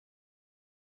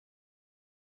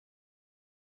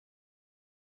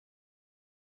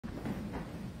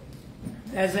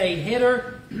As a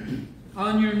header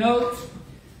on your notes,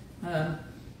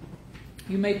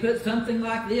 you may put something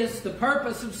like this: the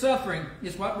purpose of suffering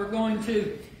is what we're going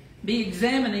to be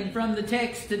examining from the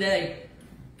text today.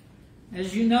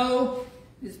 As you know,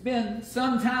 it's been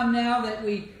some time now that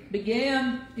we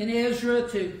began in Ezra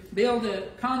to build a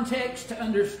context to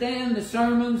understand the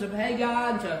sermons of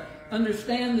Haggai, to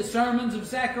understand the sermons of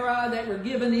Zechariah that were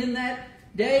given in that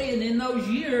day and in those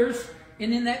years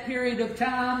and in that period of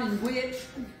time in which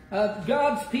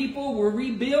God's people were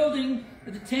rebuilding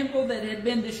the temple that had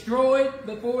been destroyed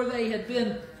before they had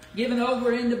been given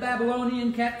over into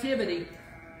Babylonian captivity.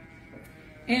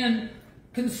 And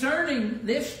concerning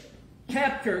this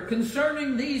chapter,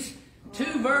 concerning these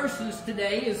two verses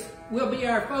today will be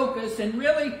our focus, and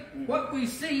really what we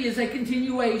see is a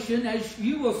continuation, as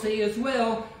you will see as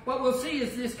well. What we'll see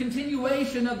is this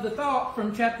continuation of the thought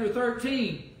from chapter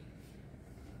 13.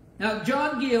 Now,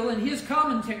 John Gill, in his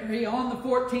commentary on the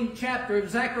 14th chapter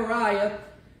of Zechariah,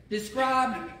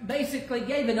 basically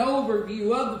gave an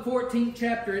overview of the 14th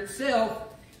chapter itself,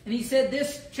 and he said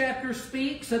this chapter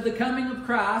speaks of the coming of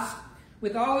Christ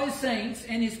with all his saints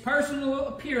and his personal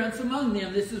appearance among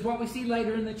them. This is what we see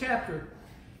later in the chapter.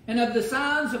 And of the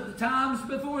signs of the times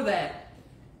before that,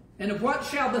 and of what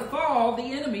shall befall the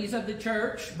enemies of the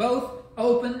church, both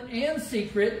open and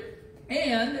secret,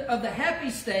 and of the happy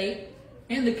state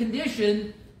and the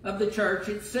condition of the church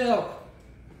itself.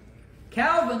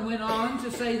 Calvin went on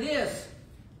to say this: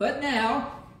 but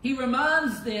now he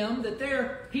reminds them that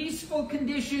their peaceful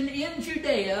condition in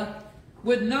Judea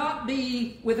would not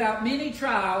be without many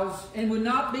trials and would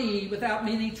not be without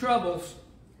many troubles.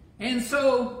 And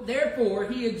so, therefore,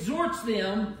 he exhorts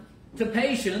them to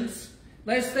patience,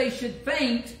 lest they should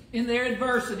faint in their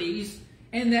adversities,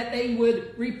 and that they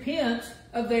would repent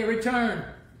of their return.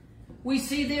 We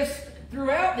see this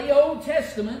throughout the Old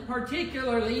Testament,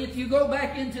 particularly if you go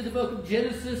back into the book of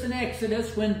Genesis and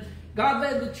Exodus, when God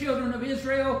led the children of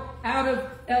Israel out of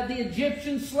the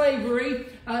Egyptian slavery.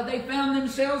 They found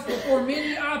themselves before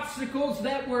many obstacles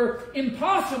that were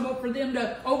impossible for them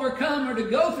to overcome or to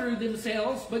go through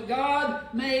themselves, but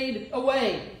God made a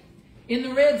way. In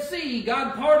the Red Sea,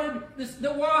 God parted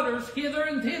the waters hither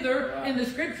and thither, and the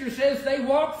Scripture says they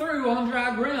walked through on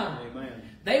dry ground. Amen.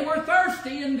 They were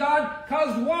thirsty, and God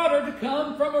caused water to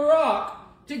come from a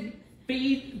rock to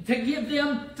give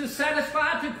them, to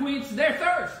satisfy, to quench their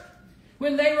thirst.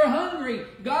 When they were hungry,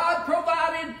 God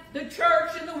provided the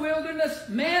church in the wilderness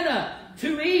manna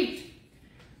to eat.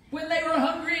 When they were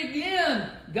hungry again,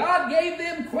 God gave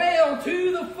them quail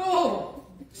to the full,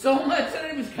 so much that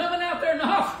it was coming out their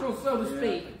nostrils, so to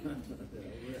speak.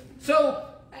 So,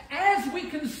 as we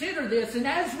consider this, and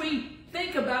as we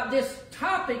think about this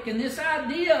topic and this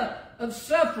idea of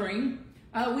suffering,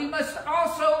 we must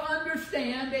also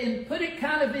understand and put it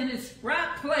kind of in its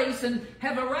right place and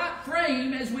have a right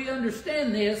frame as we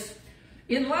understand this.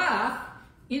 In life,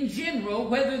 in general,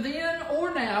 whether then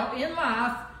or now, in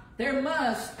life, there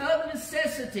must, of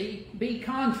necessity, be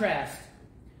contrast.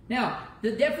 Now,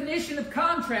 the definition of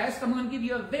contrast, I'm going to give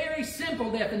you a very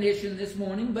simple definition this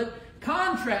morning, but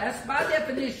contrast, by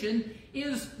definition,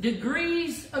 is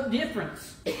degrees of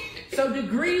difference. So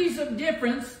degrees of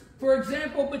difference, for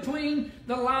example, between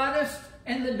the lightest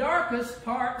and the darkest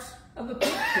parts of the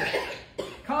picture.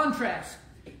 Contrast.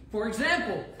 For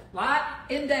example, light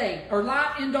and day, or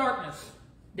light and darkness,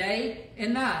 day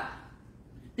and night.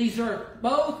 These are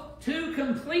both two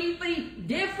completely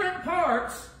different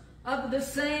parts of the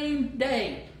same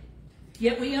day.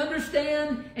 Yet we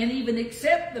understand and even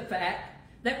accept the fact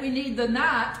that we need the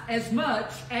night as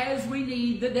much as we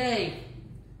need the day.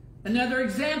 Another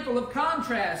example of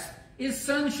contrast is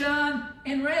sunshine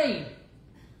and rain.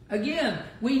 Again,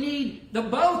 we need the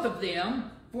both of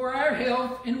them for our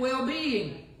health and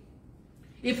well-being.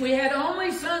 If we had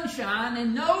only sunshine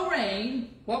and no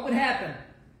rain, what would happen?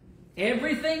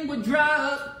 Everything would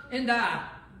dry up and die.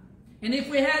 And if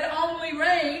we had only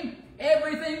rain,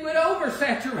 everything would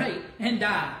oversaturate and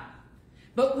die.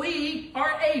 But we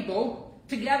are able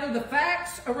to gather the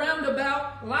facts around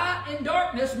about light and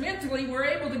darkness. Mentally, we're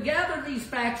able to gather these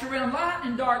facts around light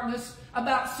and darkness,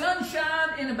 about sunshine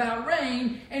and about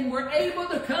rain, and we're able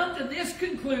to come to this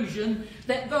conclusion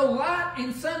that though light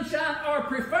and sunshine are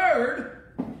preferred,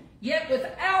 yet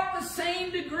without the same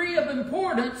degree of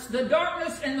importance, the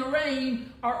darkness and the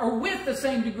rain are, or with the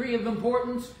same degree of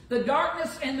importance, the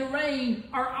darkness and the rain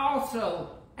are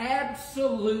also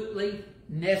absolutely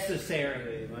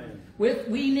necessary. Amen.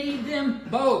 We need them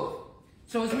both.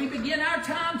 So as we begin our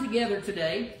time together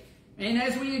today, and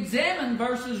as we examine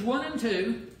verses 1 and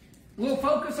 2, we'll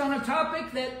focus on a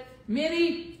topic that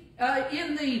many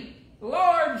in the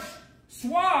large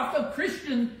swath of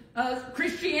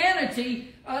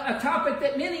Christianity, a topic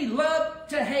that many love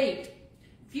to hate.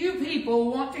 Few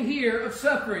people want to hear of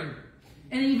suffering,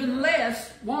 and even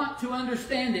less want to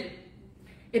understand it.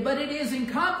 But it is in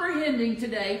comprehending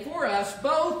today for us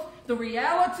both the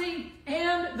reality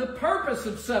and the purpose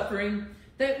of suffering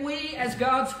that we as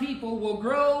God's people will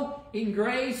grow in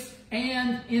grace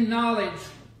and in knowledge.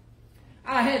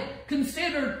 I had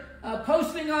considered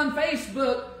posting on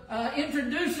Facebook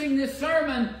introducing this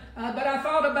sermon, but I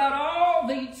thought about all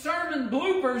the sermon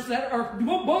bloopers that are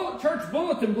church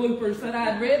bulletin bloopers that I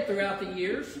had read throughout the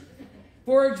years.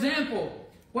 For example,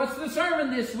 what's the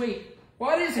sermon this week?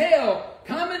 What is hell?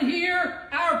 Come and hear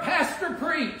our pastor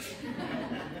preach.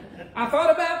 I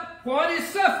thought about what is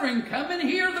suffering? Come and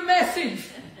hear the message.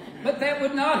 But that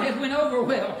would not have went over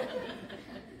well.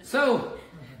 So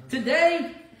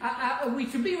today, we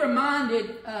should be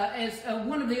reminded, as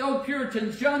one of the old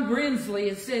Puritans, John Brinsley,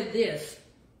 has said this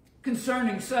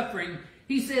concerning suffering.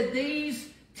 He said, "These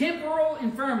temporal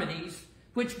infirmities,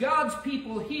 which God's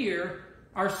people hear,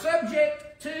 are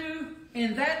subject to,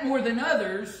 and that more than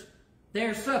others,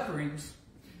 their sufferings.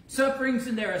 Sufferings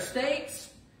in their estates,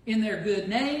 in their good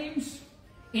names,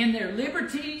 in their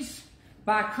liberties,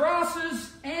 by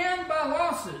crosses and by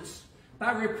losses,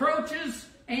 by reproaches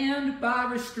and by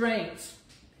restraints.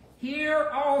 Here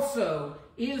also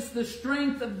is the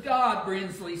strength of God,"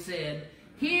 Brinsley said.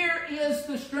 "Here is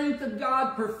the strength of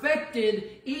God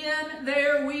perfected in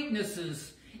their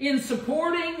weaknesses, in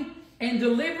supporting and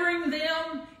delivering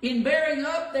them, in bearing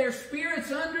up their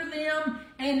spirits under them,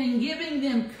 and in giving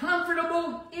them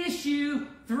comfortable issue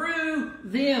through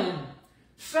them."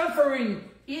 Suffering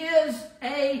is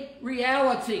a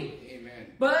reality. Amen.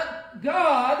 But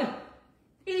God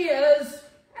is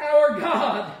our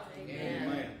God.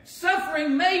 Amen.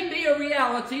 Suffering may be a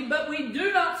reality, but we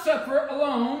do not suffer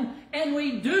alone, and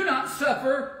we do not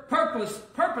suffer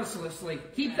purposelessly.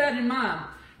 Keep that in mind.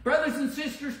 Brothers and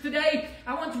sisters, today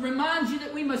I want to remind you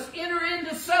that we must enter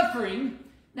into suffering.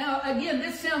 Now, again,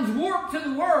 this sounds warped to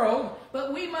the world,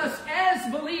 but we must,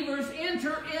 as believers,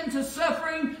 enter into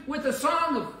suffering with a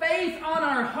song of faith on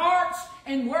our hearts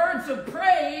and words of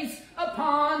praise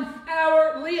upon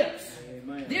our lips.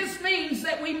 Amen. This means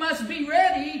that we must be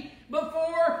ready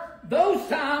before those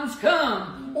times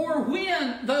come, or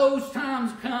when those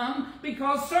times come,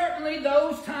 because certainly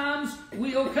those times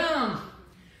will come.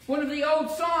 One of the old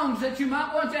songs that you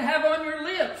might want to have on your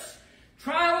lips: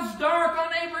 "Trials dark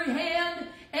on every hand,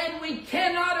 and we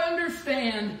cannot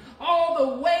understand all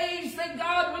the ways that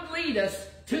God would lead us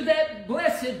to that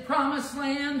blessed promised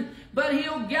land. But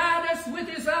He'll guide us with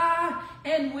His eye,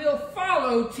 and we'll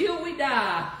follow till we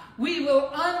die. We will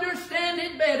understand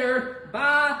it better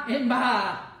by and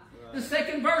by." The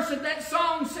second verse of that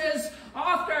song says,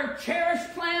 "Oft our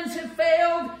cherished plans have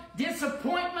failed,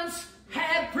 disappointments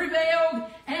have prevailed,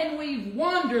 and we've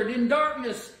wandered in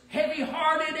darkness,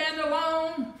 heavy-hearted and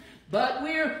alone. But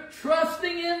we're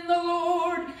trusting in the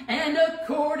Lord, and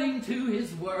according to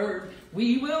His word,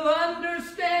 we will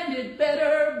understand it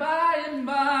better by and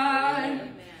by."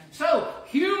 Amen. So,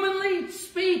 humanly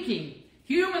speaking,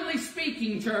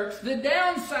 church, the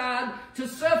downside to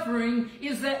suffering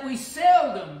is that we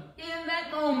seldom, in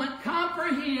that moment,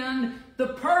 comprehend the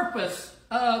purpose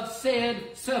of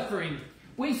said suffering.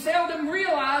 We seldom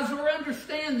realize or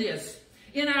understand this.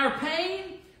 In our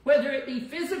pain, whether it be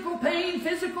physical pain,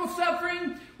 physical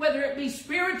suffering, whether it be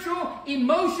spiritual,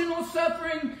 emotional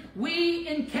suffering, we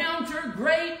encounter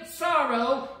great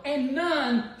sorrow, and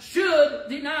none should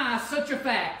deny such a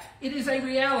fact. It is a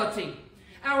reality.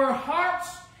 Our hearts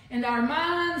and our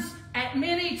minds, at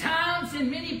many times,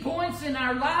 in many points in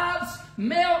our lives,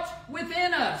 melt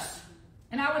within us.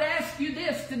 And I would ask you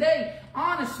this today,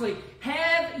 honestly,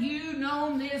 have you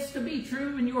known this to be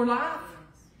true in your life?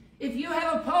 If you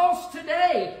have a pulse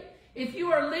today, if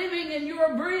you are living and you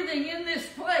are breathing in this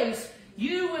place,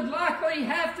 you would likely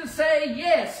have to say,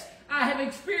 "Yes, I have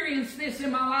experienced this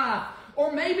in my life."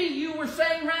 Or maybe you were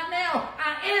saying right now,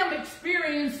 "I am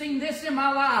experiencing this in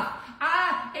my life."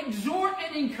 I exhort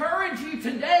and encourage you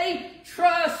today,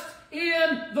 trust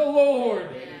in the Lord.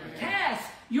 Amen. Cast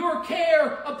your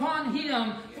care upon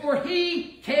Him, for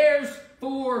He cares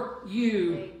for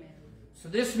you. Amen. So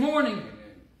this morning,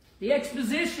 the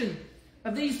exposition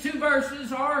of these two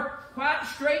verses are quite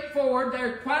straightforward.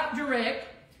 They're quite direct.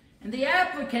 And the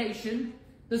application,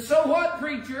 the so what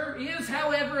preacher, is,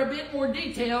 however, a bit more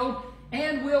detailed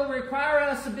and will require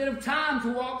us a bit of time to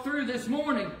walk through this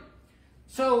morning.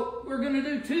 So we're going to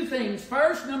do two things.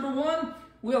 First, number one,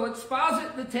 we'll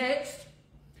exposit the text.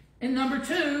 And number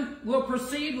two, we'll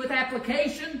proceed with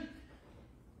application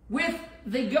with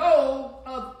the goal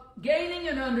of gaining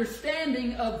an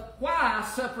understanding of why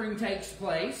suffering takes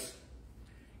place,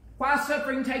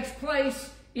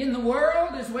 in the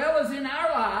world as well as in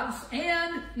our lives,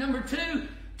 and number two,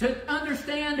 to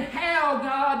understand how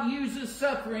God uses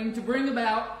suffering to bring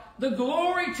about the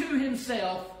glory to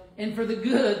Himself and for the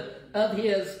good of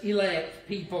His elect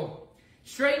people.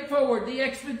 Straightforward, the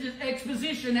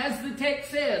exposition, as the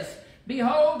text says,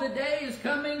 "Behold, the day is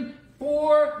coming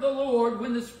for the Lord,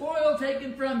 when the spoil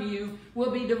taken from you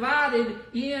will be divided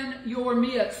in your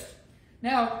midst."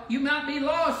 Now, you might be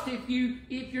lost if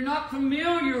you're not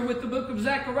familiar with the book of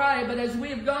Zechariah, but as we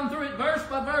have gone through it verse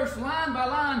by verse, line by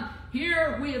line,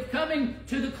 here we have coming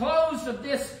to the close of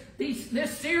this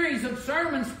series of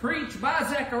sermons preached by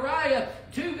Zechariah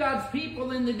to God's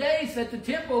people in the days that the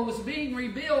temple was being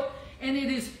rebuilt. And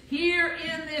it is here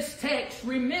in this text,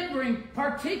 remembering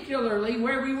particularly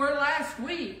where we were last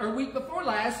week, or week before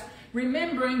last,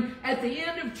 remembering at the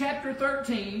end of chapter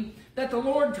 13 that the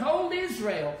Lord told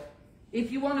Israel,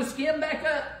 if you want to skim back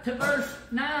up to verse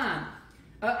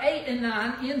 8 and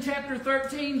 9, in chapter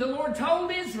 13, the Lord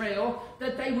told Israel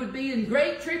that they would be in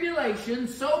great tribulation,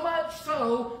 so much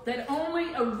so that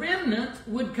only a remnant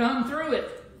would come through it.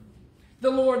 The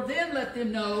Lord then let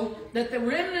them know that the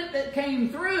remnant that came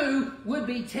through would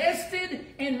be tested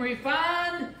and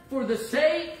refined for the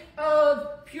sake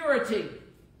of purity.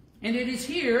 And it is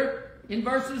here in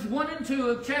verses 1 and 2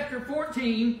 of chapter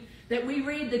 14 that we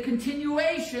read the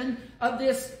continuation of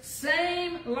this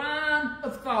same line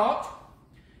of thought.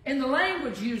 And the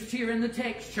language used here in the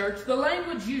text, church, the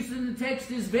language used in the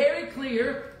text is very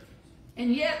clear.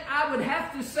 And yet I would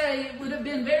have to say it would have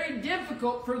been very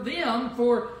difficult for them,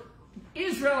 for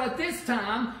Israel at this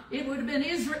time, it would have been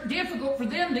difficult for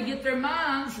them to get their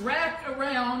minds wrapped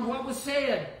around what was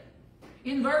said.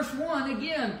 In verse 1,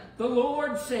 again, the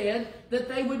Lord said that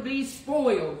they would be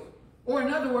spoiled. Or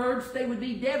in other words, they would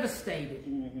be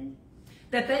devastated.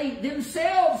 That they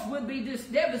themselves would be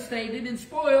devastated and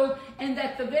spoiled, and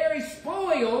that the very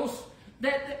spoils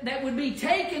that would be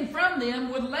taken from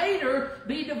them would later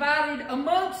be divided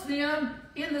amongst them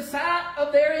in the sight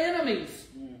of their enemies.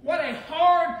 What a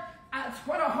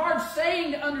hard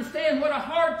saying to understand, what a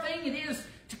hard thing it is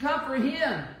to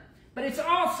comprehend. But it's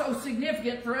also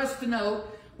significant for us to know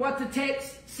what the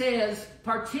text says,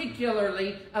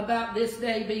 particularly about this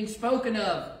day being spoken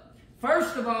of.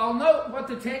 First of all, note what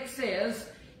the text says.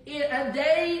 A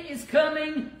day is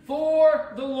coming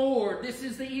for the Lord. This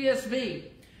is the ESV.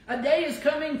 A day is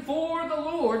coming for the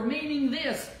Lord, meaning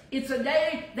this. It's a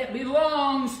day that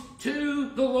belongs to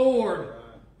the Lord.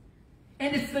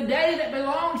 And it's the day that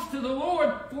belongs to the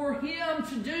Lord for Him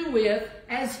to do with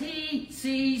as He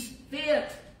sees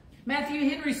fit. Matthew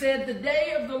Henry said, the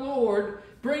day of the Lord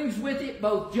brings with it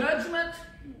both judgment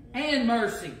and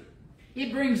mercy.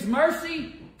 It brings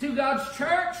mercy to God's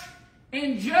church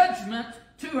and judgment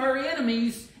to her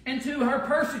enemies and to her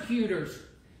persecutors.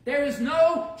 There is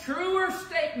no truer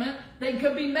statement that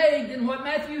could be made than what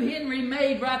Matthew Henry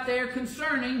made right there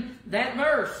concerning that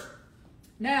verse.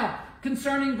 Now,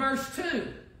 concerning verse 2,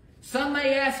 some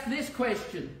may ask this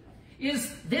question.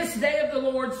 Is this day of the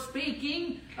Lord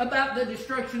speaking about the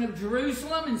destruction of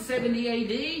Jerusalem in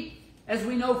 70 AD, as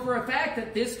we know for a fact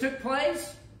that this took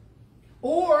place?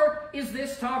 Or is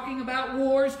this talking about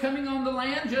wars coming on the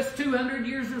land just 200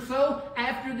 years or so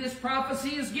after this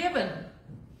prophecy is given?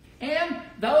 And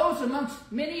those,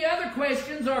 amongst many other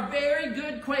questions, are very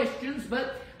good questions,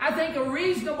 but I think a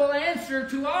reasonable answer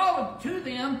to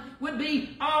them would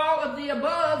be all of the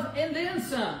above and then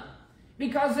some.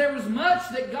 Because there was much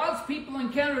that God's people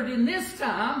encountered in this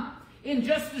time, in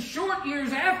just the short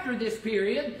years after this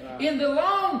period. In the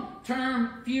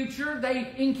long-term future,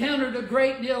 they encountered a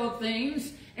great deal of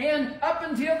things. And up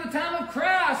until the time of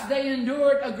Christ, they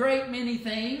endured a great many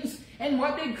things. And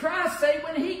what did Christ say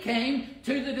when He came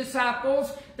to the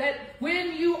disciples? That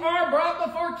when you are brought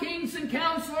before kings and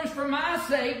counselors for my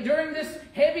sake during this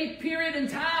heavy period and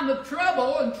time of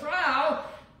trouble and trial,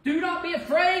 do not be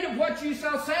afraid of what you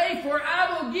shall say, for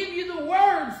I will give you the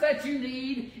words that you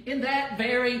need in that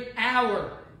very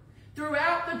hour.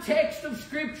 Throughout the text of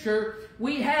Scripture,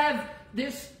 we have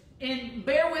this, and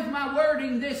bear with my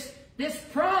wording, this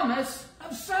promise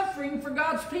of suffering for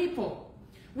God's people.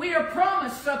 We are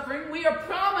promised suffering, we are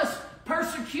promised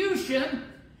persecution,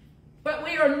 but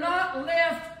we are not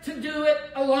left to do it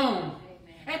alone.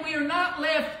 And we are not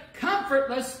left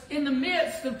comfortless in the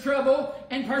midst of trouble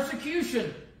and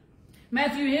persecution.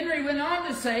 Matthew Henry went on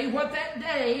to say what that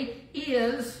day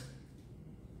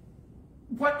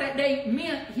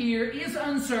meant here is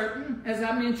uncertain, as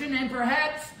I mentioned, and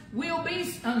perhaps will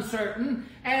be uncertain.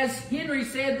 As Henry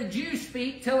said, the Jews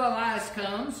speak till Elias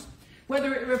comes.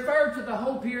 whether it referred to the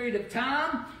whole period of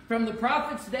time, from the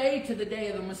prophet's day to the day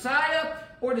of the Messiah,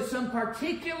 or to some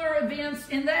particular events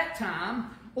in that time,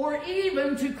 or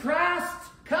even to Christ's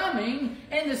coming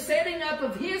and the setting up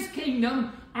of His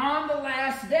kingdom on the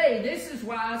last day. This is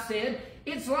why I said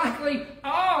it's likely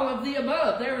all of the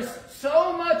above. There is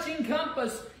so much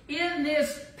encompassed in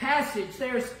this passage.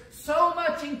 There's so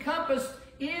much encompassed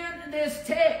in this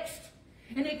text.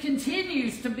 And it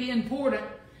continues to be important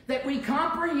that we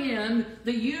comprehend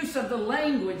the use of the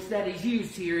language that is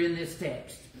used here in this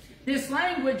text. This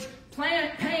language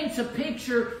paints a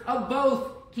picture of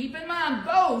both, keep in mind,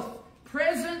 both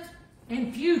present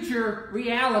and future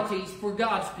realities for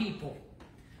God's people.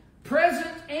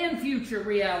 Present and future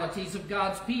realities of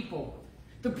God's people.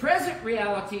 The present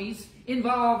realities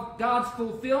involve God's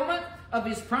fulfillment of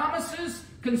His promises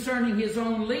concerning His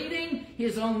own leading,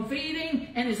 His own feeding,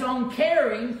 and His own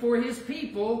caring for His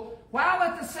people, while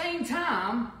at the same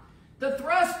time, the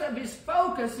thrust of His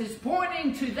focus is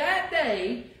pointing to that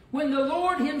day when the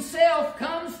Lord Himself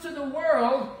comes to the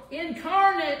world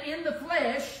incarnate in the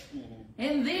flesh,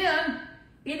 and then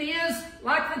it is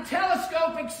like the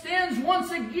telescope extends once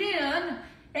again,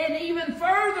 and even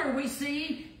further we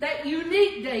see that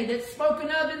unique day that's spoken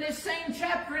of in this same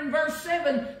chapter in verse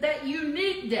 7, that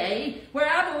unique day where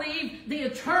I believe the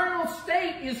eternal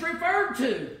state is referred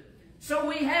to. So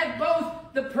we have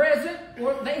both the present,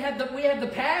 or we have the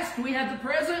past, we have the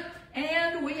present,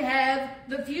 and we have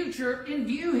the future in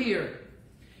view here.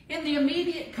 In the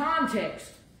immediate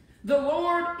context, the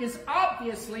Lord is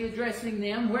obviously addressing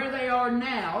them where they are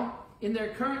now in their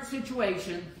current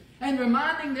situation, and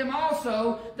reminding them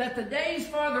also that the days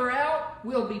farther out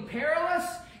will be perilous,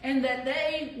 and that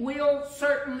they will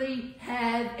certainly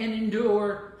have and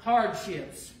endure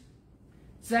hardships.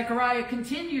 Zechariah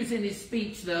continues in his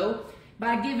speech, though,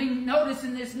 by giving, notice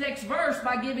in this next verse,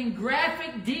 by giving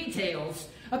graphic details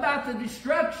about the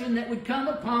destruction that would come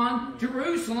upon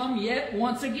Jerusalem yet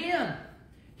once again.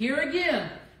 Here again,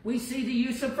 we see the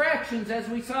use of fractions as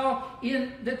we saw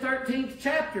in the 13th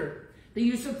chapter. The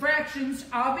use of fractions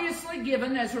obviously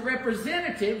given as a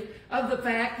representative of the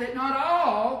fact that not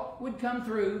all would come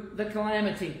through the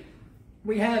calamity.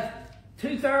 We have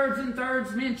 2/3 and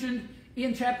thirds mentioned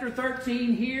in chapter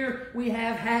 13. Here we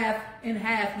have half and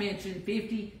half mentioned,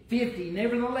 50-50.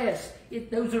 Nevertheless,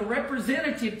 those are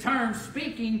representative terms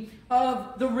speaking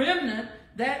of the remnant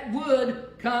that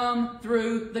would come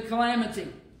through the calamity.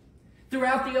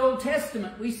 Throughout the Old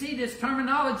Testament, we see this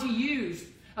terminology used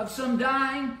of some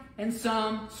dying and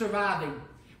some surviving.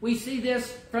 We see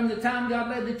this from the time God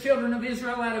led the children of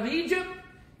Israel out of Egypt.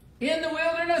 In the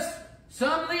wilderness,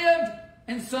 some lived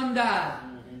and some died.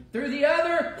 Through the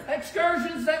other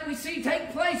excursions that we see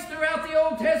take place throughout the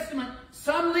Old Testament,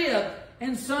 some lived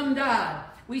and some died.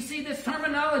 We see this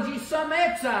terminology, some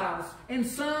exiles and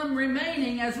some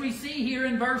remaining, as we see here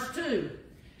in verse 2.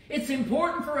 It's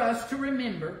important for us to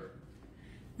remember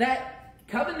that,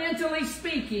 covenantally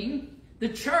speaking, the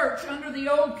church under the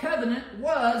Old Covenant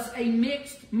was a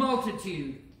mixed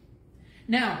multitude.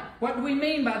 Now, what do we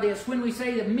mean by this when we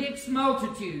say a mixed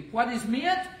multitude? What is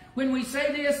meant when we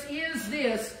say this is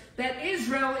this, that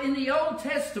Israel in the Old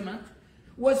Testament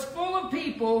was full of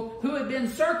people who had been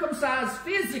circumcised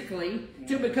physically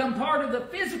to become part of the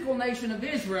physical nation of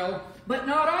Israel, but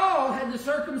not all had the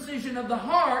circumcision of the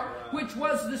heart, which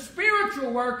was the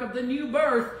spiritual work of the new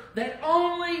birth that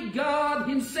only God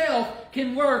Himself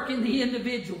can work in the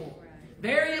individual.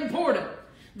 Very important.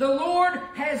 The Lord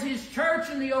has His church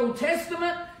in the Old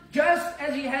Testament just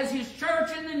as He has His church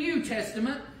in the New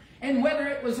Testament, and whether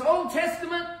it was Old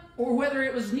Testament or whether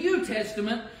it was New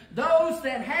Testament, those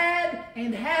that had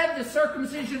and have the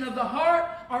circumcision of the heart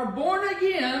are born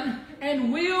again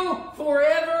and will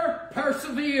forever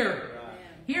persevere.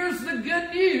 Here's the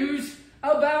good news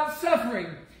about suffering.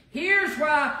 Here's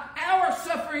why our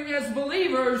suffering as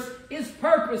believers is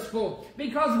purposeful,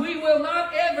 because we will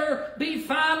not ever be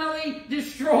finally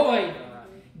destroyed.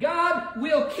 God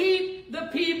will keep the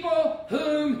people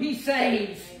whom He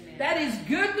saves. That is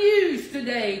good news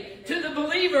today to the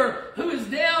believer who is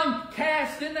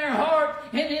downcast in their heart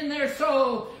and in their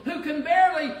soul, who can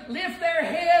barely lift their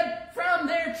head from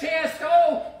their chest.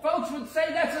 Oh, folks would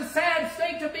say that's a sad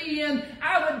state to be in.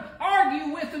 I would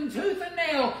argue with them tooth and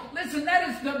nail. Listen, that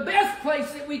is the best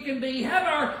place that we can be. Have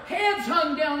our heads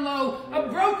hung down low, a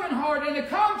broken heart and a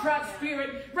contrite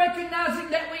spirit,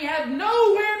 recognizing that we have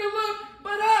nowhere to look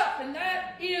but up, and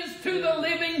that is to the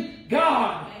living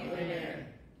God. Amen.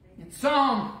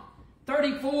 Psalm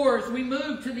 34, as we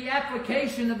move to the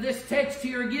application of this text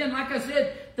here again, like I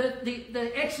said,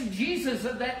 the exegesis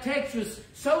of that text was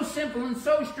so simple and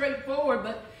so straightforward.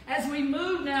 But as we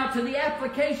move now now to the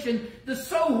application, the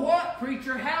so what,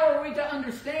 preacher. How are we to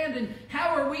understand and how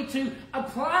are we to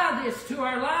apply this to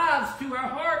our lives, to our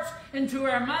hearts, and to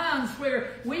our minds,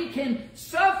 where we can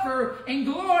suffer and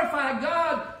glorify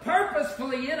God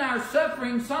purposefully in our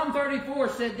suffering? Psalm 34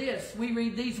 said this. We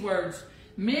read these words: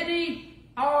 "Many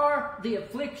are the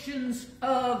afflictions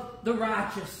of the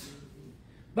righteous,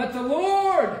 but the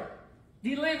Lord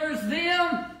delivers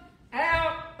them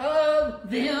out of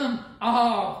them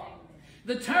all."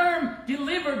 The term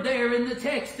delivered there in the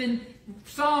text in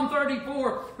Psalm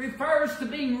 34 refers to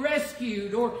being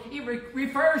rescued, or it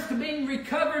refers to being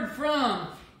recovered from.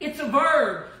 It's a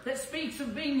verb that speaks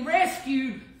of being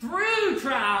rescued through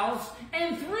trials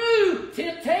and through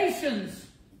temptations.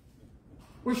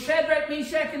 Were Shadrach,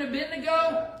 Meshach, and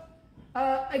Abednego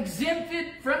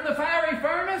exempted from the fiery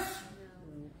furnace?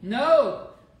 No.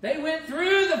 They went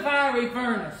through the fiery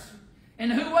furnace.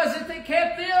 And who was it that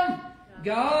kept them?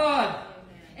 God.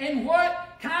 And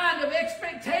what kind of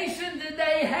expectation did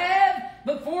they have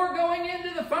before going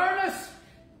into the furnace?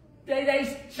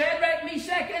 Shadrach,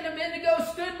 Meshach, and Abednego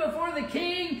stood before the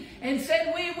king and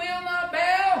said, "We will not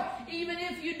bow, even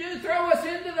if you do throw us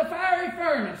into the fiery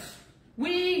furnace.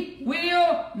 We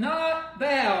will not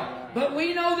bow. But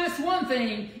we know this one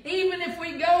thing, even if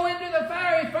we go into the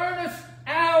fiery furnace,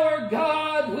 our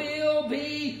God will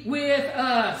be with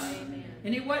us." Amen.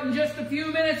 And it wasn't just a few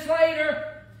minutes later,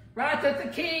 right, that the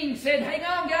king said, "Hang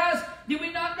on, guys, did we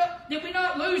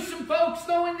not lose some folks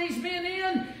throwing these men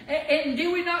in? And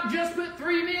did we not just put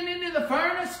 3 men into the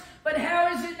furnace? But how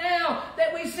is it now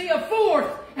that we see a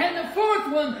fourth, and the fourth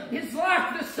one is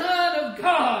like the Son of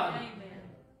God?" Amen.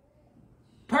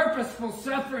 Purposeful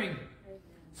suffering.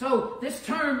 So this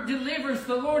term delivers,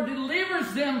 the Lord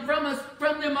delivers them from us,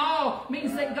 from them all,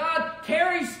 means that God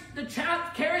carries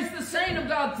the saint of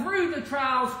God through the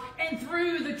trials and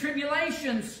through the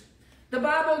tribulations. The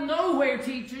Bible nowhere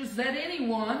teaches that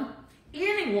anyone,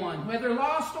 whether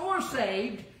lost or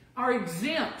saved, are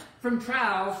exempt from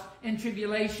trials and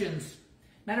tribulations.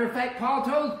 Matter of fact, Paul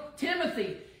told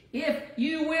Timothy, if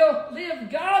you will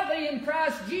live godly in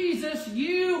Christ Jesus,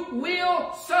 you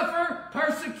will suffer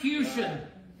persecution.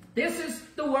 This is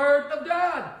the Word of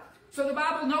God. So the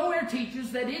Bible nowhere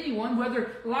teaches that anyone, whether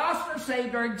lost or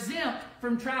saved, are exempt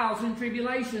from trials and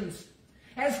tribulations.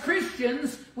 As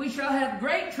Christians, we shall have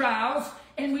great trials,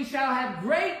 and we shall have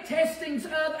great testings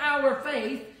of our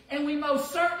faith, and we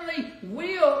most certainly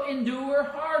will endure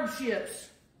hardships.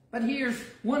 But here's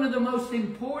one of the most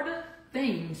important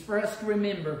things for us to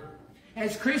remember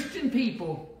as Christian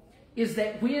people, is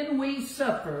that when we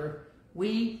suffer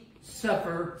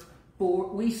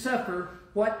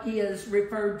what is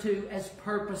referred to as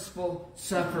purposeful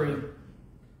suffering.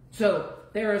 So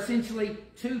there are essentially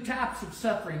 2 types of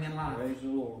suffering in life. Praise the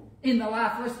Lord. In the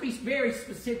life, let's be very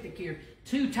specific here.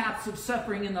 2 types of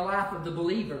suffering in the life of the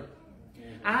believer.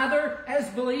 Either as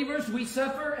believers we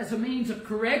suffer as a means of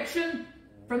correction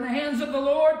from the hands of the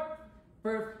Lord.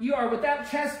 For you are without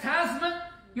chastisement,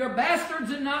 you're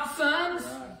bastards and not sons.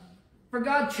 For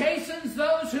God chastens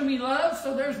those whom He loves.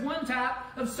 So there's one type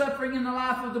of suffering in the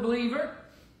life of the believer.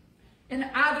 And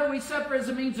either we suffer as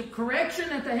a means of correction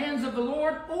at the hands of the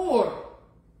Lord,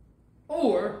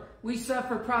 or we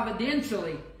suffer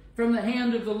providentially from the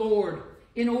hand of the Lord,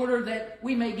 in order that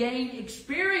we may gain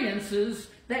experiences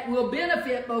that will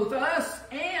benefit both us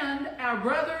and our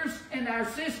brothers and our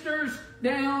sisters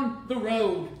down the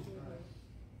road.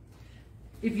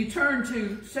 If you turn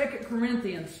to 2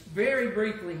 Corinthians, very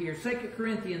briefly here, 2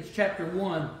 Corinthians chapter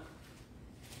 1,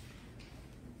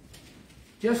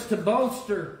 just to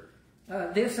bolster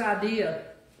this idea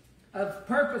of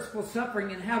purposeful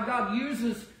suffering and how God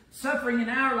uses suffering in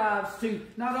our lives to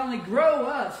not only grow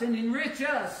us and enrich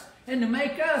us and to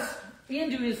make us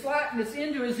into His likeness,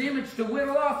 into His image, to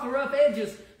whittle off the rough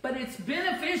edges, but it's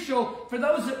beneficial for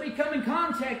those that we come in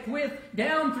contact with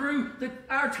down through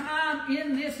our time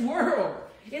in this world.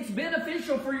 It's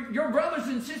beneficial for your brothers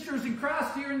and sisters in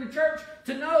Christ here in the church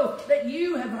to know that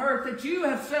you have hurt, that you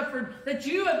have suffered, that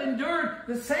you have endured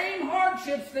the same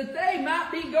hardships that they might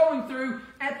be going through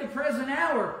at the present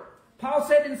hour. Paul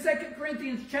said in 2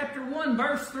 Corinthians chapter 1,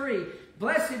 verse 3,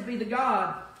 "Blessed be the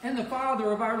God and the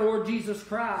Father of our Lord Jesus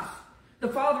Christ, the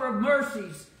Father of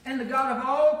mercies and the God of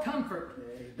all comfort,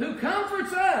 who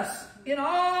comforts us in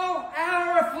all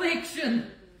our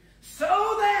affliction,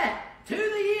 so that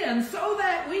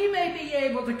we may be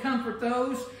able to comfort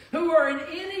those who are in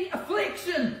any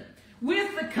affliction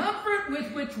with the comfort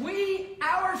with which we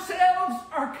ourselves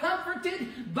are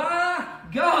comforted by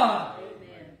God."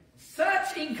 Amen.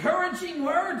 Such encouraging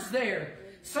words there.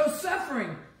 So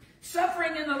suffering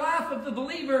in the life of the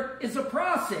believer is a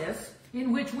process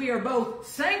in which we are both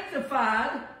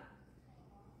sanctified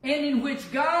and in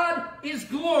which God is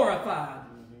glorified.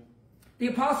 The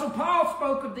Apostle Paul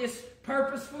spoke of this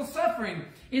purposeful suffering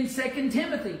in 2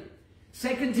 Timothy.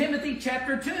 2 Timothy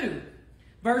chapter 2,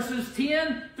 verses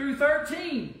 10 through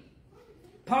 13.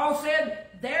 Paul said,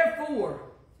 "Therefore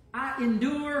I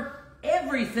endure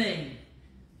everything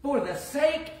for the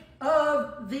sake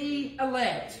of the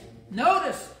elect."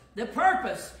 Notice the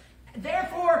purpose.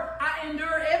 "Therefore I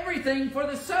endure everything for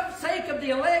the sake of the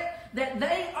elect, that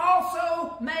they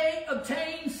also may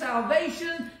obtain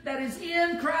salvation that is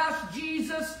in Christ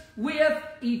Jesus with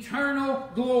eternal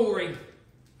glory."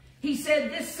 He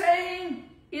said this saying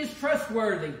is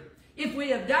trustworthy. If we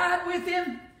have died with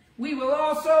Him, we will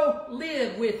also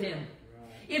live with Him.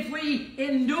 If we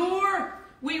endure,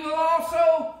 we will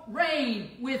also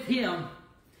reign with Him.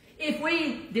 If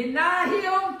we deny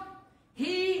Him,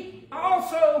 He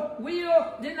also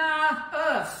will deny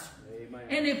us. Amen.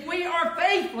 And if we are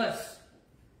faithless,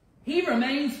 He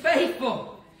remains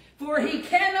faithful, for He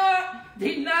cannot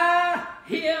deny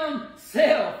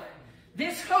Himself.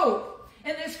 This hope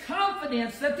and this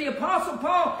confidence that the Apostle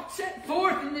Paul set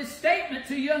forth in this statement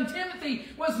to young Timothy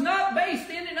was not based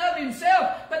in and of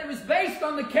himself, but it was based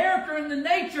on the character and the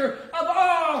nature of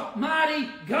Almighty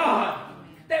God.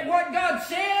 That what God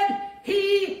said,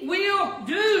 He will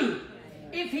do.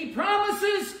 If He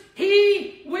promises,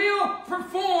 He will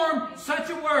perform such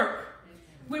a work.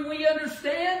 When we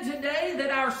understand today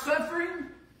that our suffering,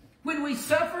 when we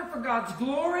suffer for God's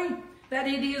glory, that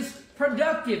it is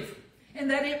productive and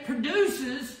that it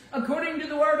produces, according to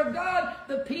the Word of God,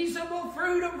 the peaceable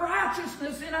fruit of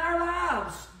righteousness in our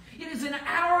lives. It is in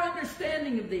our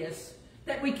understanding of this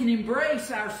that we can embrace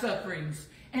our sufferings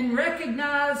and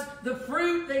recognize the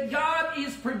fruit that God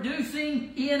is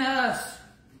producing in us.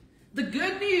 The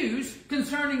good news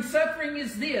concerning suffering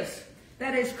is this,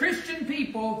 that as Christian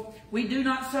people, we do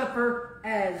not suffer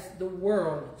as the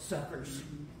world suffers.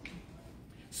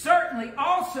 Certainly,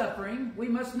 all suffering, we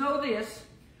must know this,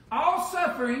 all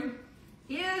suffering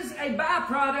is a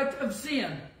byproduct of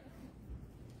sin.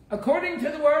 According to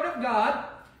the Word of God,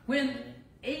 when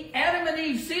Adam and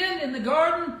Eve sinned in the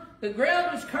garden, the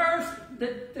ground was cursed,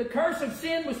 the curse of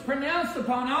sin was pronounced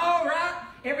upon all, right?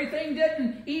 Everything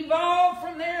didn't evolve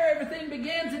from there. Everything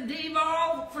began to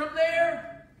devolve from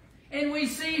there. And we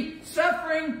see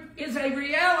suffering is a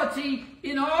reality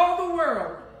in all the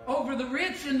world. Over the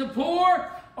rich and the poor,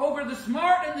 over the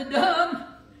smart and the dumb,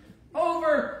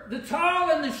 over the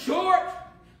tall and the short,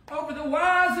 over the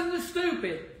wise and the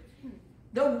stupid.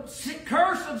 The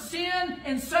curse of sin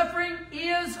and suffering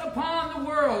is upon the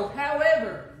world.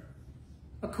 However,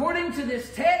 according to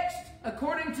this text,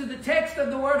 according to the text of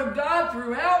the Word of God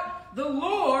throughout, the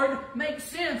Lord makes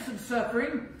sense of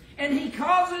suffering, and He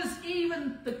causes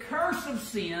even the curse of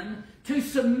sin to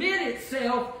submit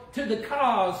itself to the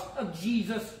cause of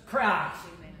Jesus Christ.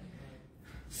 Amen.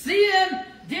 Sin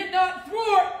did not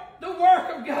thwart the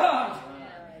work of God.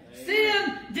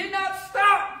 Sin did not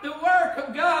stop the work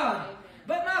of God.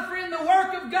 But my friend, the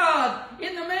work of God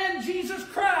in the man Jesus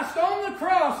Christ on the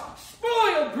cross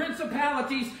spoiled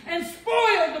principalities and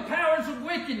spoiled the powers of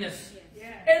wickedness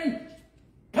and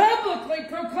publicly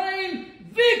proclaimed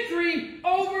victory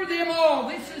over them all.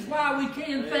 This is why we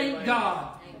can thank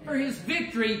God for His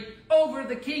victory over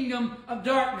the kingdom of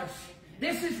darkness.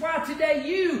 This is why today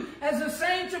you, as a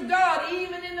saint of God,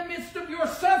 even in the midst of your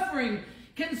suffering,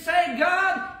 can say,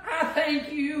 "God, I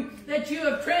thank You that You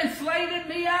have translated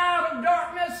me out of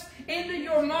darkness into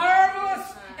Your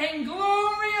marvelous and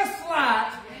glorious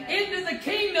light, into the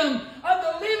kingdom of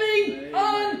the living,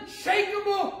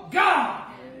 unshakable God."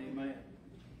 Amen.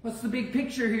 What's the big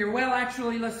picture here? Well,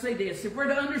 actually, let's say this. If we're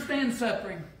to understand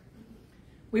suffering,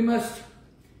 we must,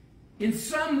 in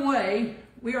some way,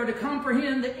 we are to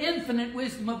comprehend the infinite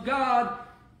wisdom of God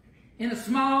in a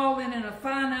small and in a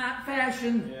finite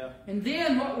fashion. Yeah. And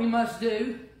then what we must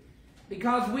do,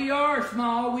 because we are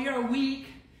small, we are weak,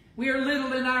 we are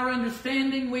little in our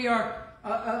understanding, we are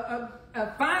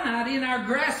finite in our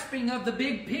grasping of the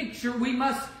big picture, we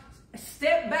must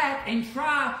step back and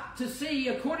try to see,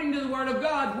 according to the Word of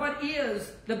God, what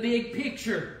is the big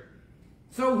picture.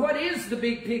 So what is the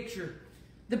big picture?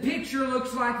 The picture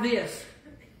looks like this.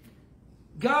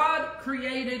 God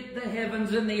created the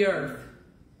heavens and the earth.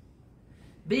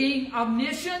 Being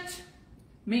omniscient,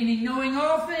 meaning knowing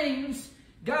all things,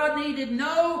 God needed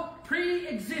no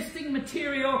pre-existing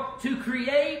material to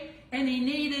create, and He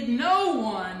needed no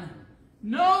one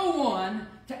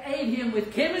to aid Him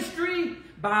with chemistry,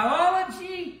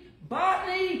 biology,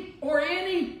 botany, or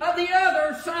any of the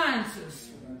other sciences.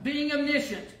 Being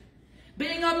omniscient.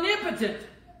 Being omnipotent,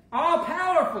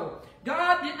 all-powerful,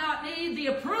 God did not need the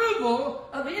approval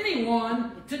of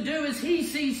anyone to do as He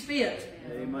sees fit.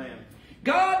 Amen.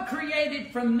 God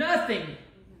created from nothing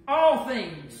all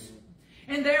things.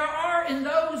 And there are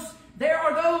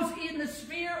those in the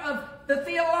sphere of the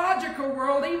theological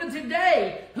world even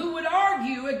today who would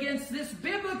argue against this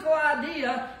biblical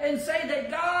idea and say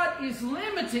that God is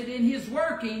limited in His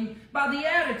working by the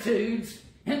attitudes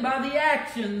and by the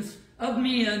actions of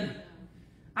men.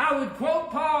 I would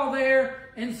quote Paul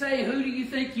there and say, who do you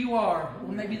think you are?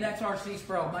 Well, maybe that's R.C.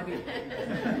 Sproul.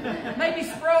 Maybe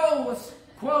Sproul was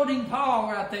quoting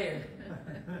Paul right there.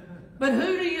 But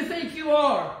who do you think you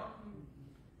are?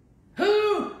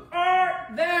 Who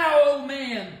art thou, O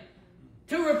man,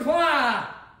 to reply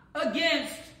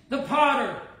against the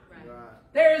potter? Right.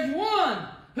 There is one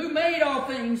who made all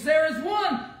things. There is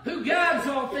one who guides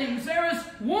all things. There is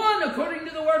one, according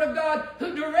to the Word of God,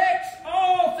 who directs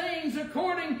all things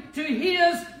according to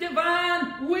His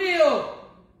divine will.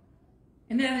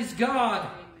 And that is God.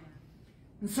 Amen.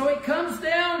 And so it comes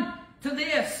down to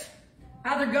this.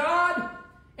 Either God,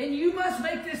 and you must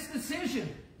make this decision.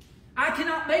 I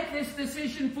cannot make this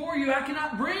decision for you. I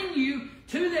cannot bring you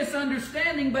to this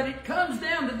understanding, but it comes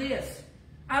down to this.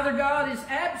 Either God is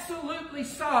absolutely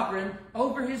sovereign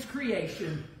over His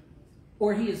creation,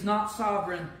 or He is not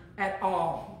sovereign at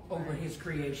all over His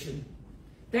creation.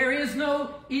 There is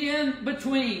no in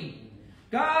between.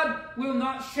 God will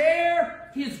not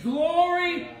share His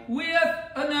glory with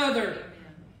another.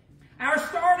 Our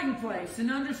starting place in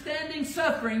understanding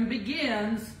suffering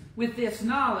begins with this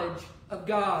knowledge of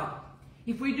God.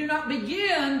 If we do not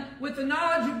begin with the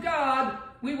knowledge of God,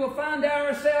 we will find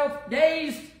ourselves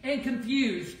dazed and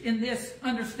confused in this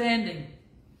understanding.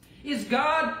 Is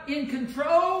God in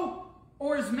control,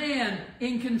 or is man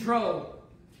in control?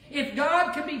 If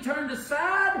God can be turned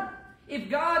aside, if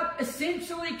God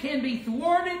essentially can be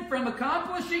thwarted from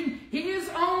accomplishing His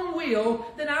own will,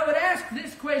 then I would ask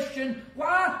this question: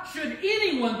 why should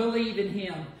anyone believe in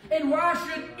Him? And why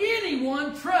should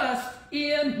anyone trust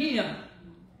in Him?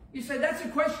 You say, that's a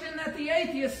question that the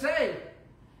atheists say.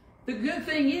 The good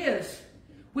thing is,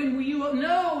 when you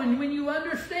know and when you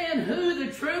understand who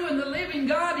the true and the living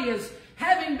God is,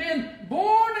 having been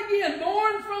born again,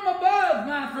 born from above,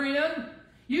 my friend,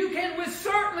 you can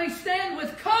certainly stand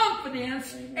with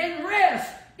confidence and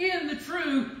rest in the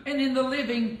true and in the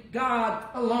living God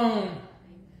alone.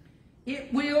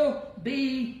 It will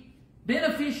be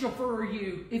beneficial for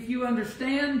you if you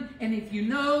understand and if you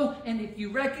know and if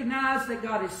you recognize that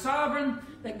God is sovereign,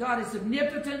 that God is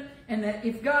omnipotent, and that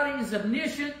if God is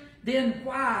omniscient, then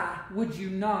why would you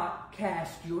not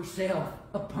cast yourself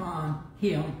upon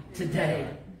Him today?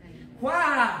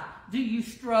 Why do you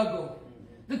struggle?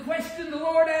 The question the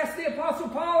Lord asked the Apostle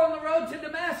Paul on the road to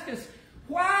Damascus: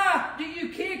 why do you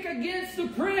kick against the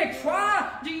pricks?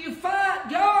 Why do you fight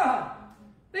God?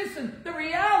 Listen, the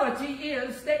reality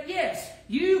is that yes,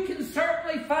 you can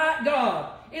certainly fight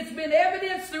God. It's been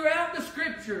evidenced throughout the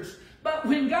Scriptures. But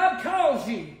when God calls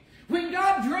you, when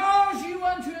God draws you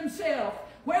unto Himself,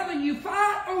 whether you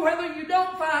fight or whether you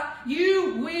don't fight,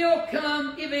 you will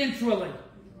come eventually.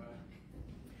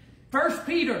 1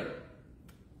 Peter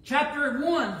chapter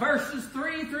 1, verses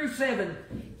 3 through 7.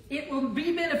 It will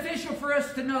be beneficial for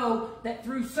us to know that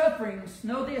through sufferings,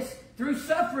 know this, through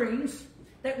sufferings,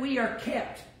 that we are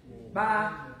kept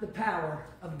by the power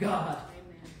of God.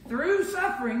 Amen. Through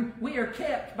suffering, we are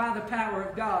kept by the power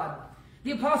of God.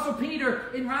 The Apostle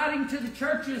Peter, in writing to the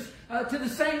churches, to the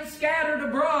saints scattered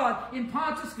abroad in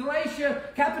Pontus, Galatia,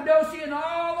 Cappadocia, and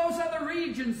all those other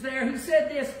regions there, he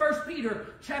said this, 1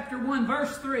 Peter chapter 1,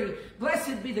 verse 3,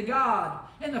 "Blessed be the God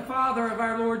and the Father of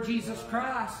our Lord Jesus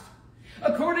Christ.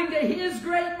 According to His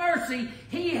great mercy,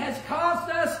 He has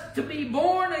caused us to be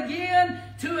born again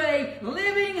to a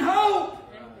living hope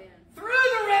through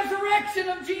the resurrection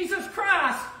of Jesus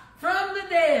Christ from the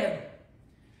dead,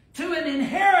 to an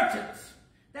inheritance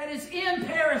that is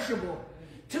imperishable,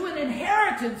 to an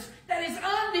inheritance that is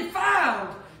undefiled,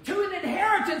 to an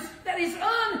inheritance that is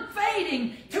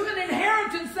unfading, to an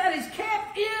inheritance that is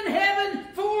kept in heaven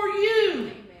for you."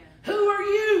 Amen. Who are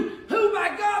you who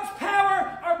by God's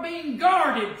power are being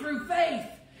guarded through faith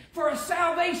for a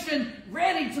salvation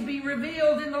ready to be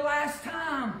revealed in the last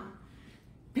time?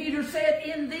 Peter said,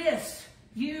 "In this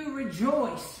you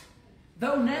rejoice,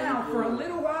 though now for a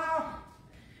little while,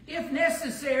 if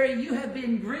necessary, you have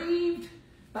been grieved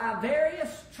by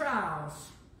various trials,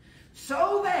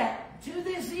 so that to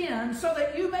this end, so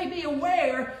that you may be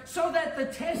aware, so that the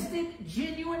tested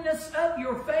genuineness of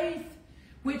your faith,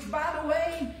 which, by the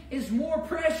way, is more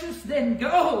precious than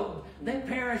gold that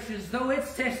perishes, though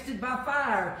it's tested by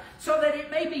fire, so that it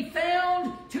may be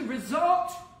found to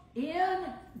result in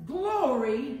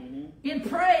glory, in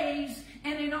praise,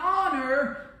 and in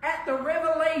honor at the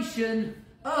revelation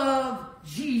of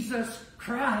Jesus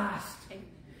Christ.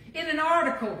 In an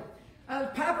article,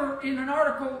 Piper, in an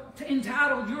article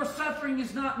entitled, "Your Suffering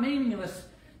is Not Meaningless,"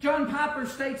 John Piper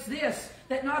states this,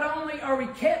 that not only are we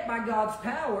kept by God's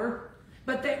power,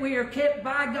 but that we are kept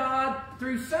by God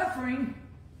through suffering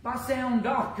by sound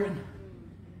doctrine.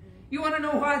 You want to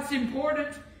know why it's important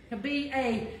to be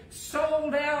a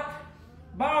sold-out,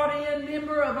 bought-in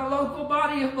member of a local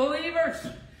body of believers?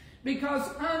 Because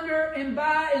under and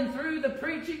by and through the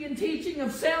preaching and teaching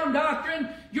of sound doctrine,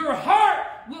 your heart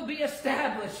will be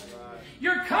established.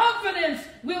 Your confidence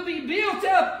will be built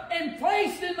up and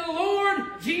placed in the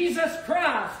Lord Jesus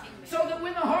Christ, so that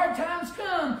when the hard times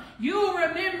come, you'll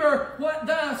remember what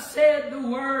thus said the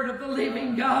Word of the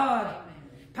living God.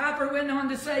 Piper went on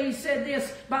to say, he said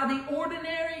this, "By the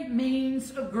ordinary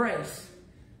means of grace,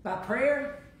 by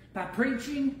prayer, by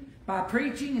preaching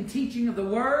and teaching of the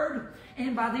Word,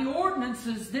 and by the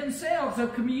ordinances themselves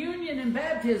of communion and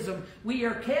baptism, we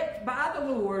are kept by the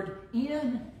Lord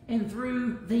in and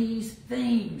through these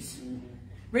things."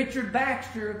 Richard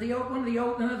Baxter,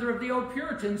 another of the old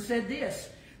Puritans, said this,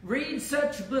 "Read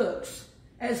such books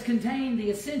as contain the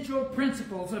essential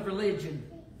principles of religion,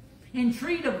 and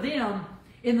treat of them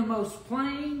in the most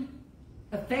plain,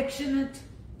 affectionate,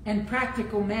 and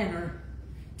practical manner,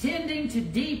 tending to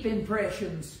deep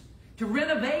impressions, to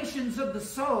renovations of the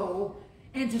soul,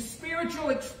 and to spiritual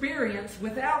experience,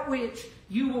 without which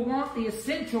you will want the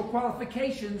essential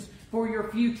qualifications for your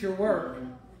future work."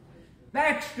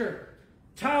 Baxter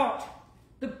taught,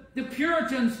 the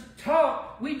Puritans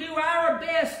taught, we do our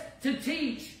best to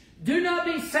teach. Do not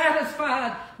be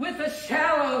satisfied with a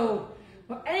shallow,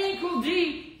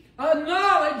 ankle-deep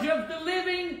knowledge of the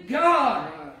living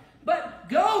God, but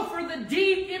go for the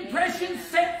deep impressions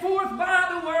set forth by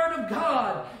the Word of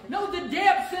God. Know the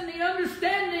depths and the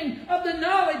understanding of the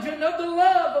knowledge and of the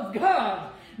love of God.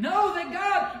 Know that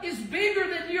God is bigger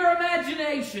than your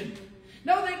imagination.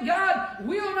 Know that God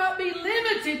will not be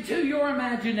limited to your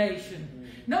imagination.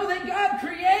 Know that God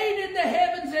created the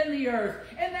heavens and the earth,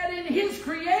 and that in His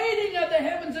creating of the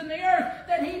heavens and the earth,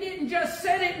 that He didn't just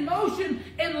set it in motion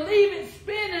and leave it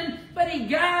spinning, but He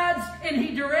guides and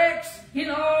He directs in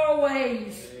all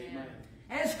ways. Amen.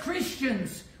 As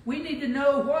Christians, we need to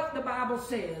know what the Bible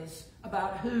says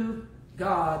about who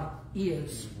God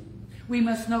is. We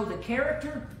must know the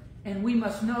character, and we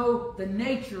must know the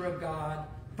nature of God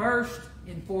first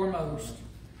and foremost.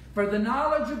 For the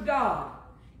knowledge of God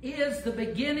is the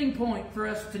beginning point for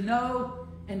us to know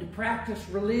and to practice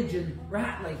religion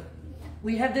rightly.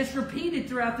 We have this repeated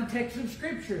throughout the text of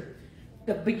Scripture.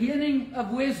 The beginning of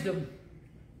wisdom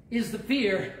is the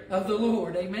fear of the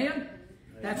Lord. Amen?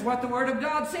 That's what the Word of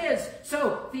God says.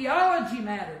 So, theology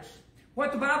matters.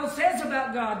 What the Bible says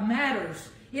about God matters.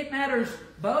 It matters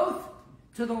both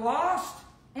to the lost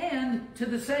and to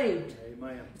the saved.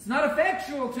 Amen. It's not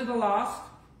effectual to the lost.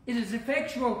 It is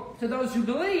effectual to those who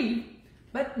believe.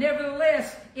 But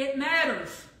nevertheless, it matters.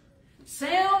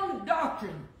 Sound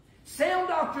doctrine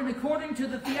according to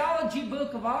the theology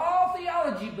book of all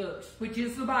theology books, which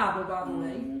is the Bible, by the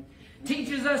way,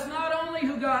 teaches us not only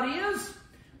who God is,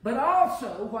 but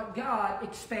also what God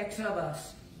expects of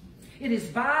us. It is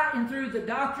by and through the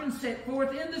doctrine set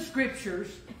forth in the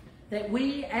Scriptures that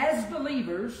we, as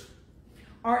believers,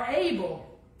 are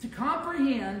able to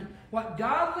comprehend what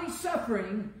godly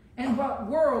suffering and what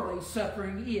worldly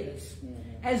suffering is,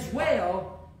 as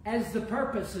well as the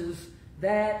purposes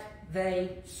that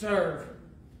they serve.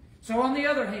 So on the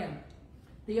other hand,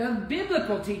 the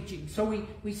unbiblical teaching, so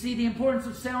we see the importance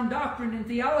of sound doctrine in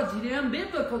theology, the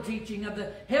unbiblical teaching of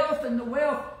the health and the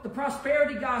wealth, the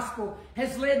prosperity gospel,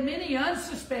 has led many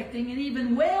unsuspecting and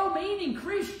even well-meaning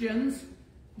Christians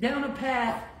down a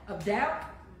path of doubt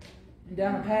and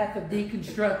down a path of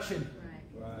deconstruction.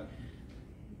 Right.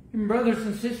 And brothers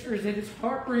and sisters, it is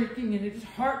heartbreaking and it is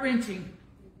heart-wrenching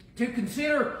to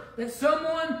consider that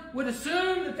someone would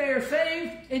assume that they are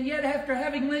saved, and yet after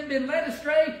having been led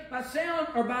astray by sound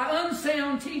or by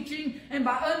unsound teaching and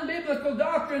by unbiblical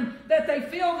doctrine, that they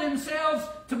feel themselves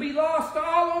to be lost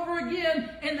all over again,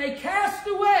 and they cast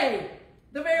away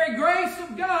the very grace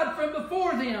of God from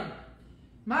before them.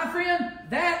 My friend,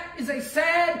 that is a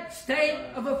sad state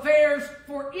of affairs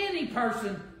for any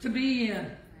person to be in.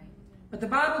 But the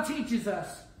Bible teaches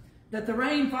us that the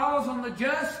rain falls on the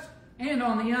just and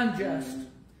on the unjust.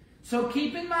 So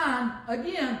keep in mind,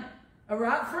 again, a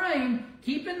right frame,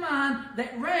 keep in mind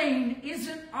that rain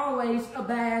isn't always a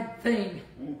bad thing.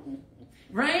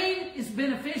 Rain is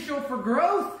beneficial for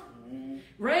growth.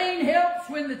 Rain helps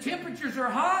when the temperatures are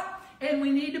hot and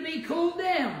we need to be cooled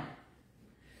down.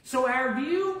 So our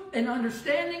view and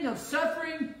understanding of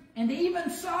suffering and even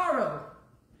sorrow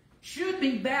should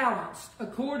be balanced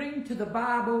according to the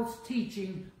Bible's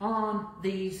teaching on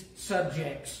these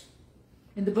subjects.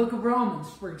 In the book of Romans,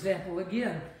 for example,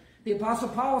 again, the Apostle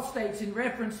Paul states in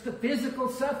reference to physical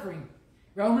suffering,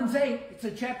 Romans 8, it's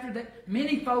a chapter that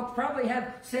many folks probably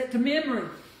have set to memory.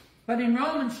 But in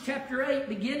Romans chapter 8,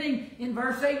 beginning in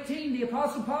verse 18, the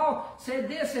Apostle Paul said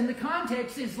this, and the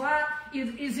context is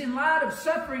in light of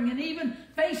suffering and even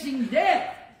facing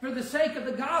death for the sake of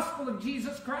the gospel of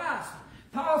Jesus Christ.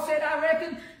 Paul said, I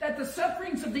reckon that the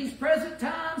sufferings of these present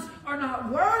times are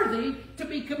not worthy to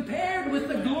be compared with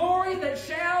the glory that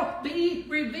shall be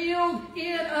revealed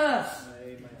in us.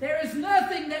 Amen. There is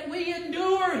nothing that we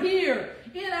endure here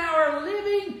in our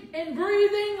living and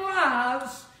breathing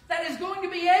lives that is going to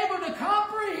be able to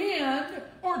comprehend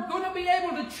or going to be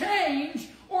able to change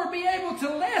or be able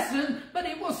to lessen, but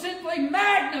it will simply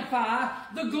magnify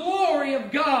the glory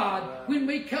of God when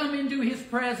we come into His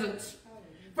presence.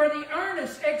 For the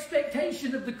earnest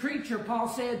expectation of the creature, Paul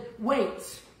said,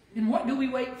 waits. And what do we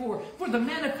wait for? For the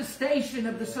manifestation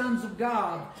of the sons of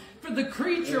God. For the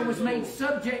creature was made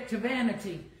subject to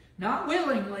vanity, not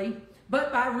willingly,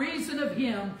 but by reason of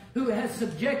Him who has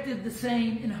subjected the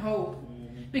same in hope.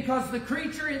 Because the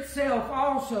creature itself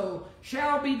also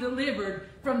shall be delivered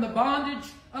from the bondage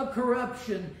of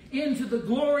corruption into the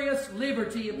glorious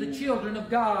liberty of the children of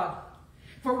God.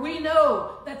 For we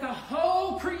know that the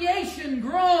whole creation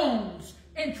groans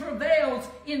and travails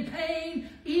in pain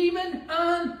even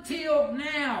until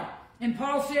now. And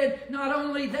Paul said, not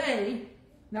only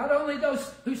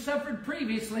those who suffered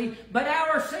previously, but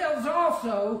ourselves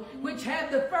also, which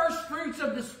have the first fruits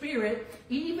of the Spirit,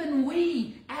 even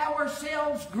we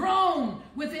ourselves groan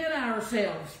within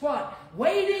ourselves. What?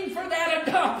 Waiting for that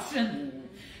adoption,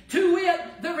 to wit,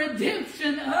 the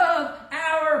redemption of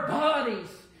our bodies.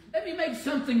 Let me make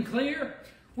something clear.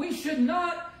 We should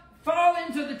not fall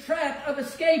into the trap of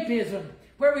escapism,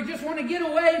 where we just want to get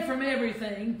away from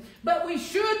everything. But we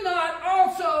should not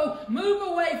also move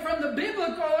away from the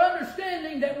biblical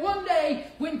understanding that one day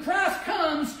when Christ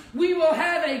comes, we will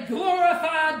have a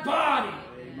glorified body.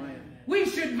 Amen. We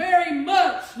should very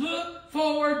much look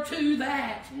forward to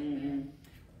that. Mm-hmm.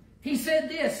 He said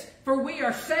this, for we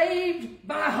are saved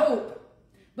by hope.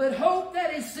 But hope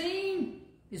that is seen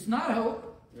is not hope.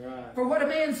 Right. For what a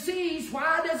man sees,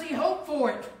 why does he hope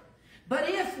for it? But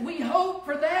if we hope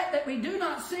for that we do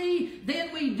not see,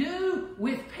 then we do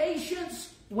with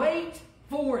patience wait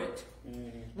for it.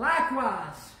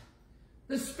 Likewise,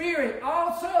 the Spirit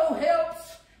also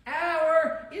helps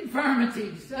our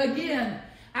infirmities. Again,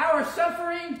 our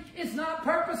suffering is not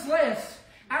purposeless.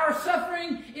 Our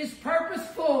suffering is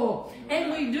purposeful.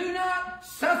 And we do not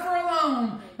suffer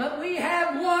alone, but we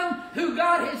have one who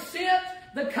God has sent,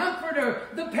 the Comforter,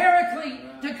 the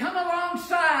Paraclete, to come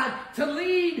alongside, to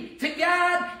lead, to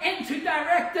guide, and to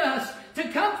direct us, to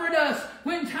comfort us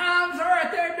when times are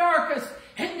at their darkest,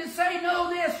 and to say, know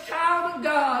this, child of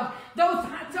God,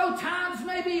 though times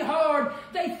may be hard,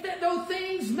 though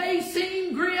things may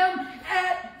seem grim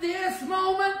at this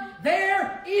moment,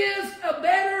 there is a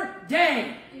better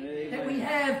day that we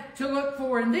have to look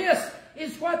for. And this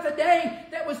is what the day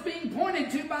that was being pointed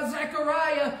to by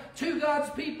Zechariah to God's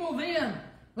people then.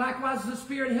 Likewise, the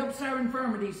Spirit helps our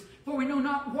infirmities, for we know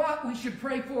not what we should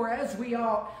pray for as we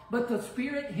ought, but the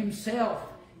Spirit Himself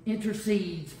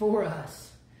intercedes for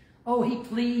us. Oh, He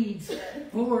pleads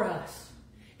for us.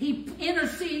 He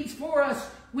intercedes for us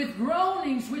with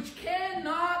groanings which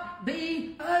cannot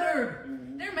be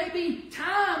uttered. There may be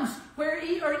times where,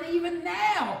 or even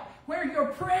now, where your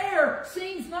prayer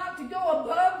seems not to go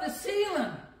above the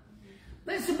ceiling.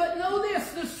 Listen, but know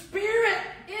this, the Spirit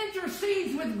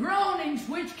intercedes with groanings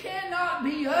which cannot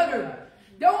be uttered.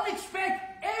 Don't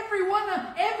expect everyone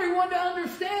to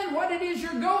understand what it is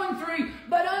you're going through,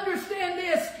 but understand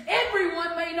this,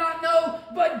 everyone may not know,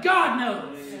 but God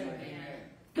knows.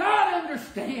 God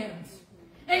understands,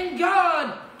 and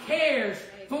God cares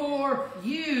for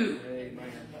you.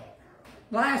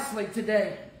 Lastly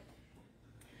today,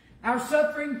 our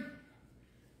suffering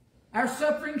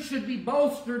should be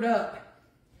bolstered up.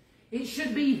 It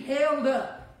should be held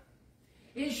up.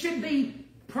 It should be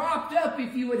propped up,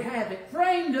 if you would have it,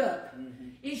 framed up.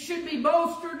 It should be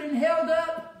bolstered and held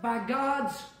up by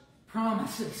God's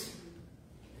promises.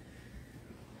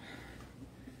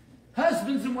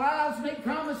 Husbands and wives make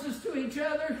promises to each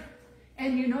other,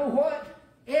 and you know what?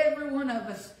 Every one of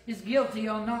us is guilty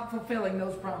on not fulfilling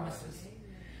those promises.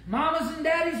 Mamas and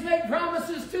daddies make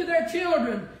promises to their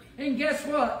children, and guess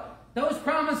what? Those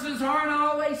promises aren't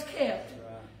always kept.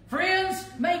 Friends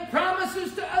make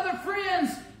promises to other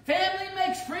friends, Family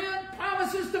makes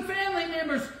promises to family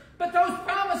members, but those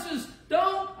promises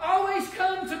don't always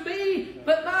come to be.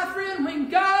 But my friend, when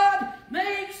God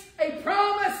makes a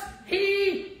promise,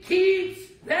 He keeps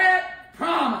that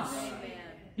promise. Amen.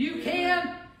 You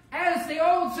can, as the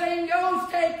old saying goes,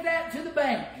 take that to the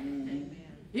bank. Amen.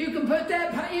 You can put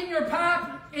that in your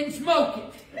pipe and smoke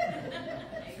it.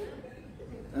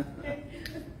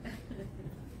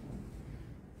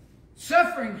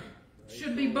 Suffering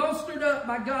should be bolstered up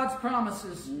by God's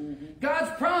promises.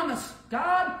 God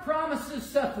promises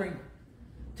suffering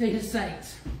to His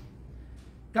saints.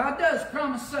 God does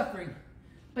promise suffering,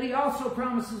 but He also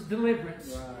promises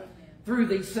deliverance through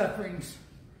these sufferings.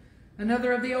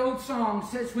 Another of the old songs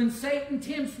says, when Satan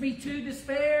tempts me to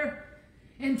despair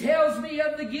and tells me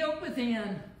of the guilt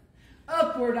within,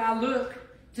 upward I look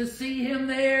to see Him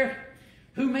there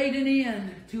who made an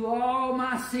end to all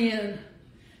my sin.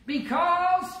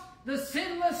 Because the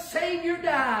sinless Savior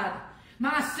died,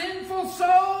 my sinful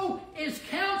soul is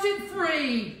counted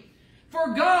free.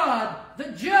 For God,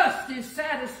 the just, is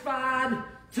satisfied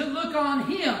to look on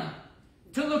Him,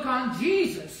 to look on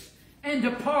Jesus, and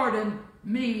to pardon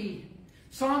me.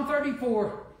 Psalm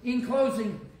 34, in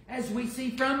closing, as we see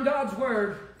from God's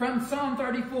Word, from Psalm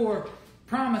 34,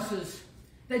 promises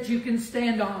that you can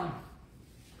stand on.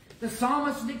 The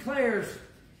psalmist declares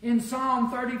in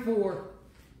Psalm 34,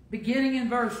 beginning in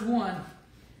verse 1,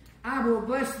 I will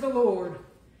bless the Lord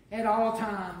at all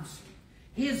times.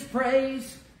 His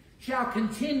praise shall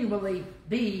continually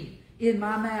be in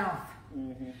my mouth.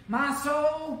 My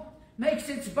soul makes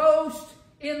its boast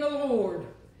in the Lord.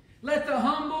 Let the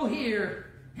humble hear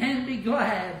and be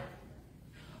glad.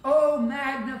 Oh,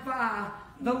 magnify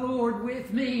the Lord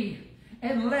with me,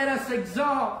 and let us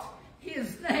exalt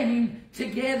His name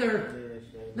together.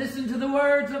 Listen to the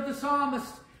words of the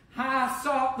psalmist. I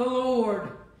sought the Lord,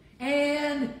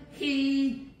 and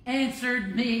He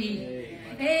answered me.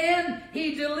 And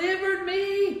He delivered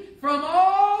me from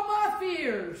all my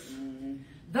fears.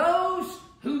 Those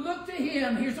who look to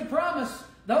Him, here's a promise,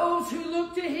 those who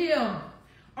look to Him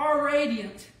are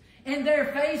radiant, and their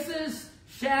faces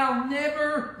shall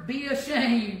never be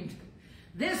ashamed.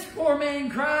 This poor man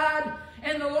cried,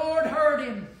 and the Lord heard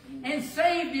him, and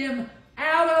saved him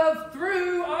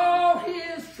through all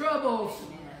his troubles.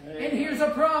 And here's a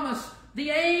promise. The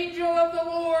angel of the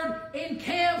Lord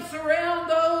encamps around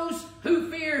those who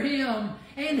fear Him,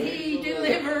 and He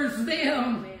delivers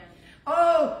them.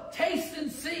 Oh, taste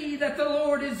and see that the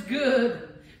Lord is good.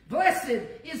 Blessed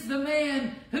is the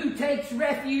man who takes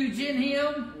refuge in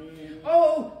Him.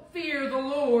 Oh, fear the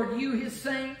Lord, you His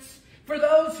saints, for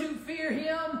those who fear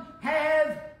Him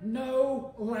have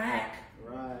no lack.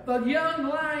 Right. The young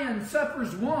lion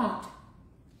suffers want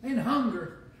and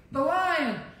hunger. The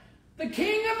lion, the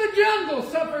king of the jungle,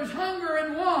 suffers hunger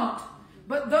and want.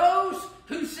 But those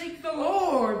who seek the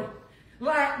Lord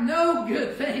lack no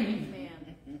good thing.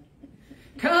 Amen.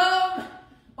 Come,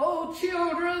 O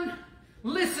children,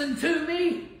 listen to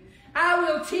me. I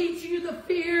will teach you the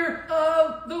fear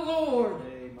of the Lord.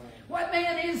 Amen. What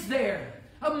man is there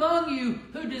among you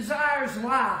who desires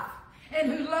life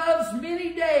and who loves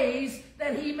many days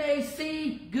that he may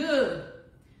see good?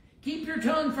 Keep your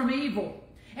tongue from evil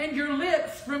and your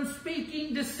lips from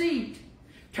speaking deceit.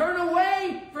 Turn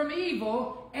away from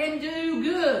evil and do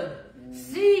good.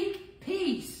 Seek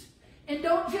peace. And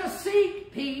don't just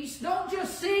seek peace. Don't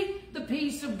just seek the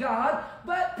peace of God,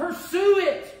 but pursue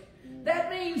it. That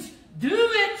means do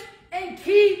it and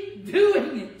keep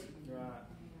doing it. Right.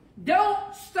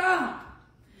 Don't stop.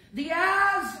 The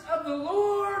eyes of the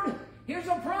Lord, here's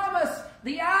a promise.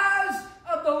 The eyes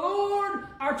of the Lord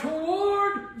are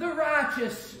toward the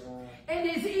righteous, and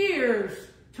His ears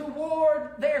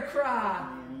toward their cry.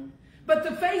 But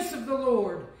the face of the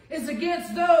Lord is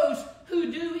against those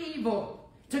who do evil,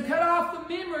 to cut off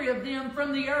the memory of them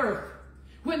from the earth.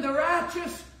 When the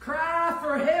righteous cry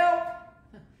for help,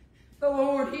 the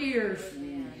Lord hears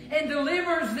and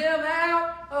delivers them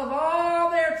out of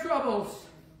all their troubles.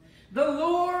 The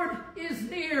Lord is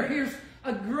near. Here's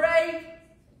a great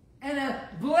and a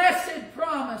blessed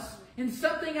promise, and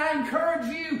something I encourage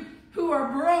you who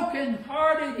are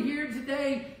broken-hearted here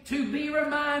today to be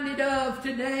reminded of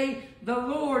today. The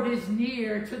Lord is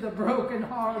near to the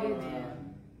broken-hearted.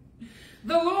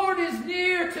 The Lord is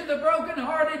near to the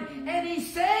brokenhearted, and He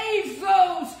saves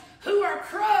those who are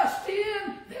crushed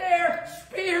in their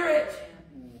spirit.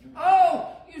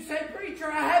 Oh, you say,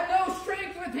 preacher, I have no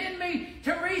strength within me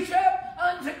to reach up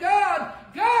unto God.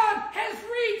 God has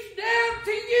reached down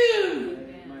to you.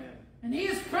 Amen. And He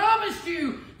has promised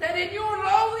you that in your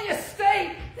lowly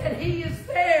estate that He is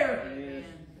there. Yes.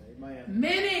 Amen.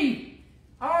 Many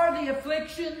are the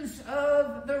afflictions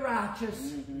of the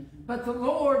righteous, but the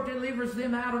Lord delivers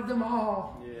them out of them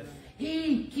all. Yes.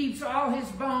 He keeps all his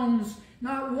bones.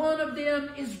 Not one of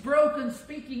them is broken.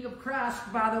 Speaking of Christ,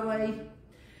 by the way.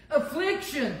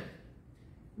 Affliction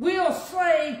will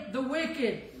slay the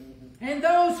wicked, and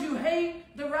those who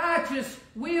hate the righteous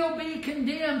will be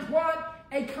condemned. What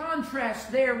a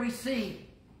contrast there we see.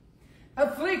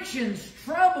 Afflictions,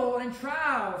 trouble, and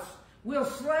trials will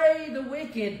slay the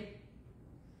wicked,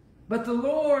 but the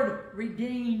Lord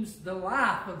redeems the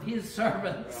life of his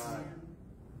servants. Right.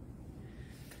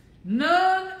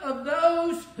 None of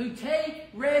those who take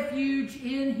refuge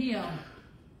in him,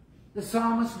 the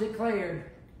psalmist declared,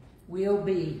 will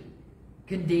be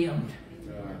condemned.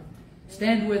 Right.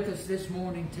 Stand with us this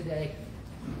morning today.